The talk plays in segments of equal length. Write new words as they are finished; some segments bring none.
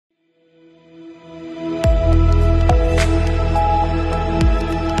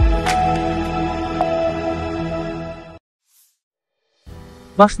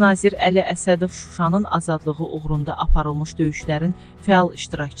Baş nazir Əli Əsədov Şuşanın azadlığı uğrunda aparılmış döyüşlərin fəal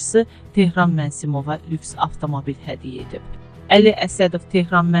iştirakçısı T.Mənsimova lüks avtomobil hədiyyə edib. Əli Əsədov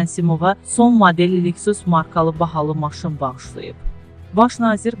Tehran Mənsimova son model Lexsus markalı bahalı maşın bağışlayıb. Baş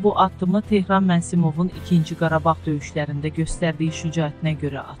nazir bu addımı T.Mənsimovun İkinci Qarabağ döyüşlərində göstərdiyi şücaətinə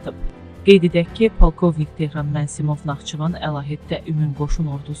görə atıb. Qeyd edək ki, polkovnik T.Mənsimov Naxçıvan əlahiddə ümumi qoşun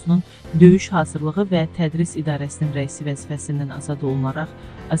ordusunun döyüş hazırlığı və Tədris İdarəsinin rəisi vəzifəsindən azad olunaraq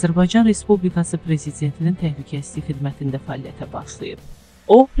Azərbaycan Respublikası Prezidentinin təhlükəsizlik xidmətində fəaliyyətə başlayıb.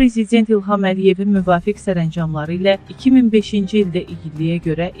 O, Prezident İlham Əliyevin müvafiq sərəncamları ilə 2005-ci ildə İgidliyə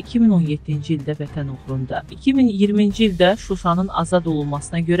görə, 2017-ci ildə Vətən uğrunda, 2020-ci ildə Şuşanın azad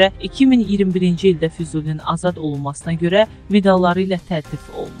olunmasına görə, 2021-ci ildə Füzulinin azad olunmasına görə medalları ilə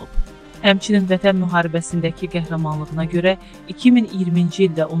təltif olunub. Həmçinin Vətən müharibəsindəki qəhrəmanlığına görə 2020-ci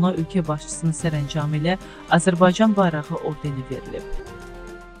ildə ona Ölkə Başçısının sərəncamı ilə Azərbaycan Bayrağı ordeni verilib.